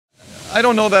I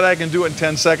don't know that I can do it in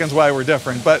 10 seconds why we're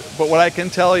different, but what I can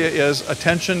tell you is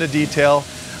attention to detail,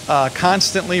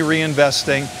 constantly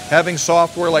reinvesting, having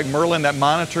software like Merlin that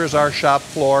monitors our shop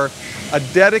floor, a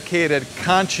dedicated,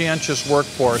 conscientious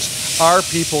workforce. Our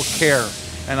people care,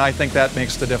 and I think that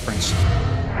makes the difference.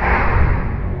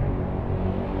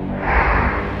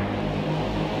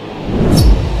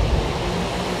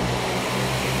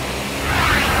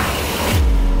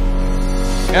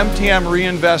 MTM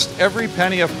reinvests every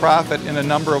penny of profit in a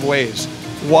number of ways.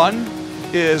 One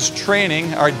is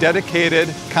training our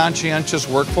dedicated, conscientious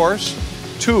workforce.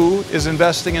 Two is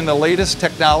investing in the latest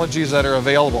technologies that are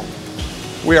available.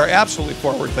 We are absolutely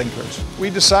forward thinkers. We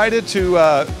decided to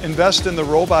invest in the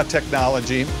robot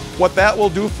technology. What that will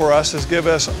do for us is give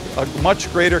us a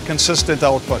much greater consistent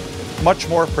output, much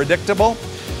more predictable,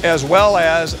 as well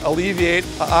as alleviate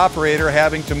an operator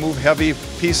having to move heavy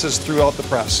pieces throughout the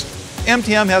press.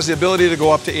 MTM has the ability to go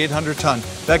up to 800 ton.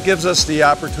 That gives us the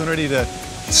opportunity to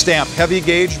stamp heavy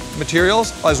gauge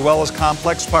materials as well as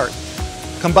complex parts.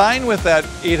 Combined with that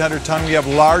 800 ton, we have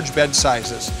large bed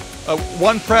sizes.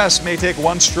 One press may take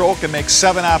one stroke and make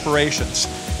 7 operations.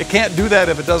 It can't do that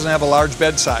if it doesn't have a large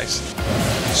bed size.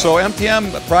 So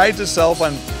MTM prides itself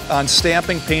on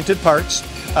stamping painted parts.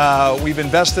 We've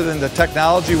invested in the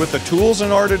technology with the tools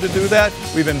in order to do that.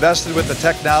 We've invested with the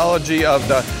technology of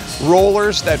the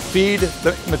rollers that feed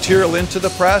the material into the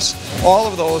press. All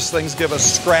of those things give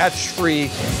us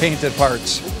scratch-free painted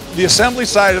parts. The assembly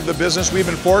side of the business, we've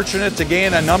been fortunate to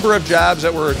gain a number of jobs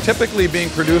that were typically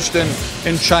being produced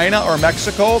in China or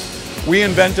Mexico. We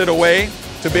invented a way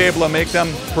to be able to make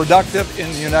them productive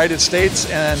in the United States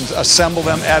and assemble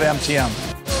them at MTM.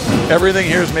 Everything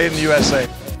here is made in the USA.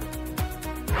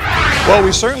 Well,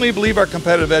 we certainly believe our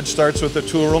competitive edge starts with the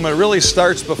tool room. It really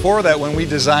starts before that when we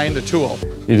design the tool.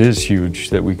 It is huge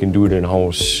that we can do it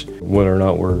in-house, whether or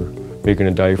not we're making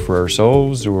a die for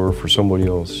ourselves or for somebody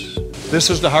else. This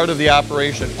is the heart of the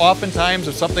operation. Oftentimes,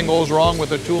 if something goes wrong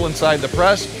with a tool inside the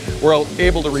press, we're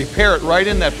able to repair it right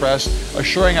in that press,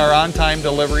 assuring our on-time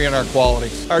delivery and our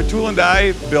quality. Our tool and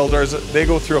die builders, they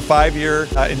go through a 5-year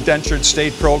indentured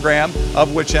state program,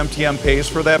 of which MTM pays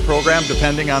for that program,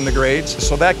 depending on the grades.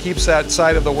 So that keeps that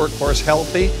side of the workforce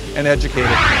healthy and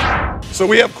educated. So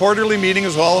we have quarterly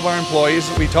meetings with all of our employees.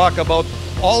 We talk about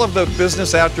all of the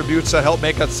business attributes that help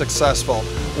make us successful.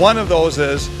 One of those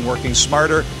is working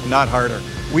smarter, not harder.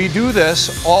 We do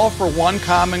this all for one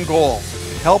common goal: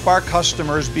 help our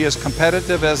customers be as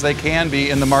competitive as they can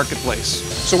be in the marketplace.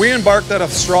 So we embarked on a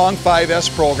strong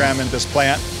 5S program in this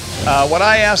plant. What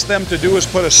I asked them to do is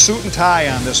put a suit and tie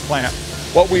on this plant.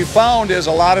 What we found is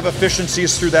a lot of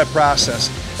efficiencies through that process.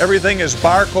 Everything is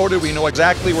bar-coded. We know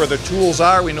exactly where the tools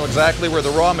are. We know exactly where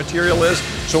the raw material is.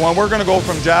 So when we're going to go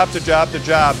from job to job to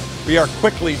job, we are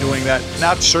quickly doing that,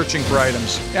 not searching for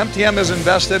items. MTM has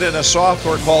invested in a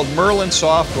software called Merlin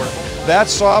software. That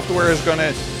software is going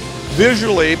to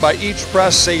visually, by each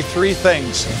press, say 3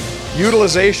 things: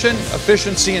 utilization,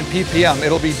 efficiency, and PPM.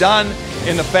 It'll be done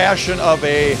in the fashion of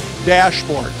a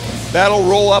dashboard. That'll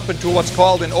roll up into what's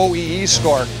called an OEE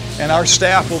score, and our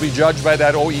staff will be judged by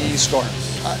that OEE score.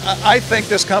 I think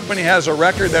this company has a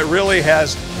record that really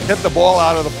has hit the ball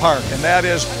out of the park, and that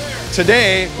is,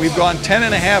 today we've gone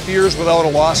 10.5 years without a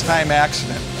lost time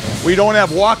accident. We don't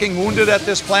have walking wounded at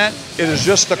this plant. It is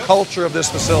just the culture of this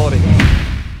facility.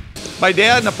 My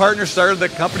dad and a partner started the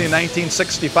company in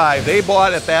 1965. They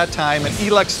bought at that time an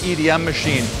Elex EDM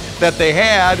machine that they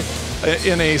had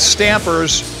in a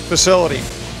stamper's facility.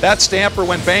 That stamper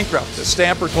went bankrupt. The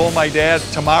stamper told my dad,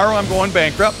 "Tomorrow I'm going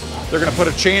bankrupt. They're going to put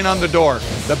a chain on the door.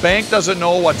 The bank doesn't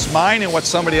know what's mine and what's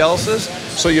somebody else's,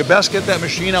 so you best get that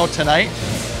machine out tonight."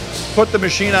 Put the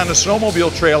machine on a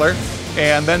snowmobile trailer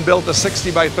and then built a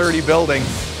 60 by 30 building,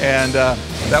 and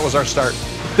that was our start.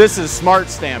 This is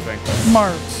smart stamping.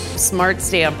 Smart. Smart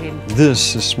stamping.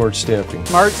 This is smart stamping.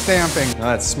 Smart stamping.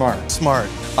 That's smart. Smart.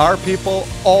 Our people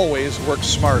always work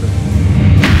smarter.